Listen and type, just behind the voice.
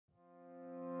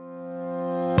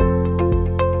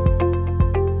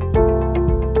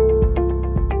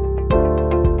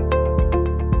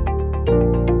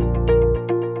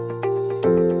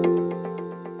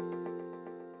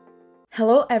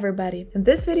everybody! In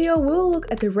this video, we will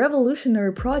look at a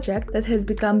revolutionary project that has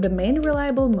become the main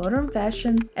reliable modern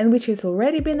fashion and which has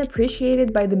already been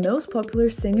appreciated by the most popular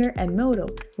singer and model,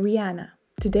 Rihanna.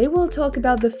 Today we'll talk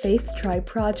about the FaithTribe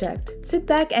project. Sit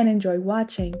back and enjoy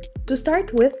watching. To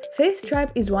start with,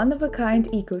 FaithTribe is one-of-a-kind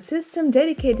ecosystem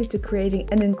dedicated to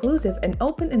creating an inclusive and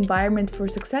open environment for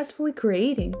successfully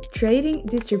creating, trading,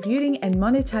 distributing, and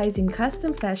monetizing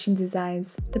custom fashion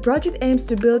designs. The project aims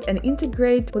to build and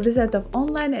integrate with a set of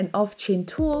online and off-chain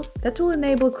tools that will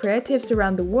enable creatives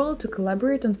around the world to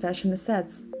collaborate on fashion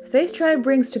assets. FaithTribe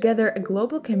brings together a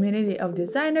global community of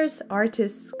designers,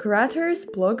 artists, curators,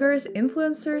 bloggers,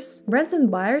 influencers, brands and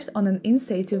buyers on an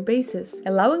incentive basis,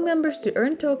 allowing members to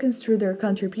earn tokens through their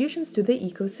contributions to the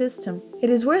ecosystem. It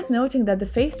is worth noting that the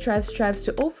FaithTribe strives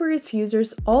to offer its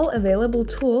users all available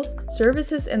tools,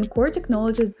 services, and core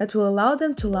technologies that will allow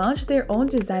them to launch their own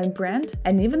design brand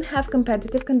and even have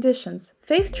competitive conditions.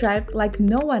 FaithTribe, like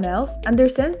no one else,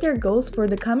 understands their goals for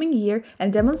the coming year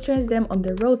and demonstrates them on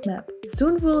their roadmap.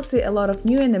 Soon we'll see a lot of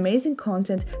new and amazing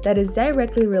content that is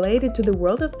directly related to the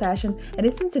world of fashion and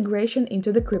its integration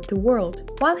into the crypto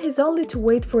world. One has only to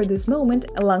wait for this moment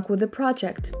along with the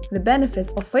project. The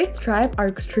benefits of FaithTribe are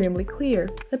extremely clear.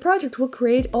 The project will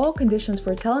create all conditions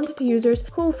for talented users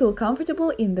who will feel comfortable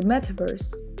in the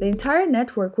metaverse. The entire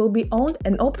network will be owned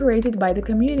and operated by the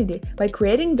community by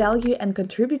creating value and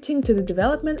contributing to the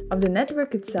development of the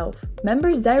network itself.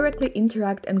 Members directly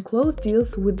interact and close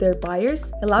deals with their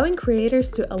buyers, allowing creators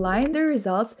to align their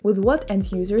results with what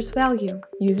end users value.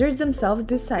 Users themselves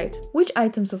decide which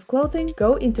items of clothing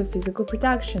go into physical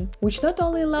production, which not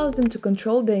only allows them to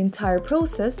control the entire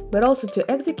process, but also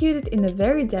to execute it in a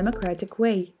very democratic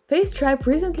way. FaithTribe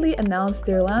recently announced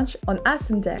their launch on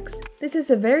Ascendex. This is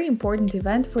a very important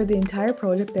event for the entire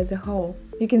project as a whole.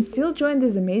 You can still join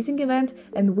this amazing event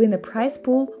and win a prize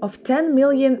pool of 10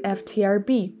 million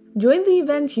FTRB. Join the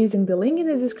event using the link in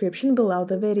the description below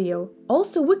the video.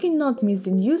 Also, we cannot miss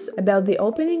the news about the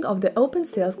opening of the open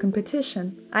sales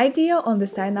competition. Idea on the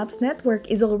Signups network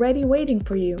is already waiting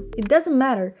for you. It doesn't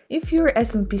matter if you're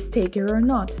S&P staker or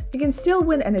not, you can still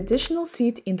win an additional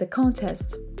seat in the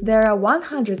contest. There are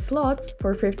 100 slots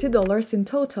for $50 in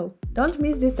total. Don't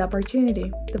miss this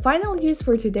opportunity. The final use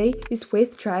for today is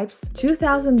FaithTribe's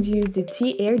 2000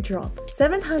 USDT airdrop.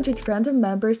 700 random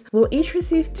members will each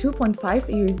receive 2.5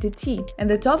 USDT, and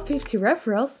the top 50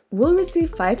 referrals will receive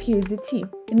 5 USDT.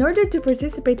 In order to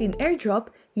participate in airdrop,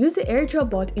 use the airdrop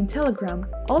bot in Telegram.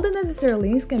 All the necessary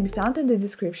links can be found in the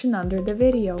description under the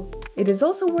video. It is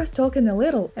also worth talking a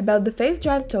little about the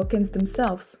FaithTribe tokens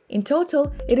themselves. In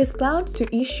total, it is planned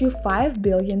to issue 5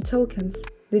 billion tokens.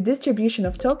 The distribution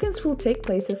of tokens will take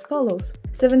place as follows.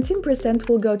 17%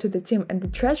 will go to the team and the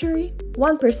treasury,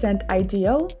 1%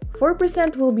 IDO,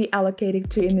 4% will be allocated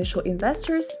to initial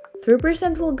investors,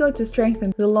 3% will go to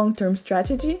strengthen the long-term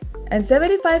strategy, and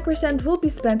 75% will be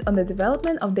spent on the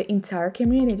development of the entire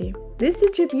community. This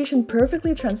distribution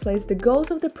perfectly translates the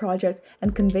goals of the project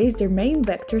and conveys their main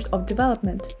vectors of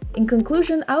development. In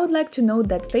conclusion, I would like to note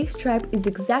that FaithTribe is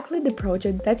exactly the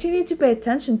project that you need to pay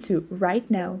attention to right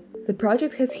now. The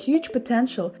project has huge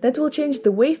potential that will change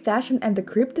the way fashion and the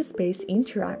crypto space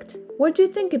interact. What do you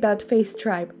think about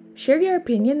FaithTribe? Share your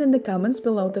opinion in the comments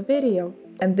below the video.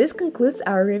 And this concludes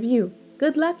our review.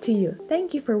 Good luck to you!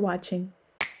 Thank you for watching!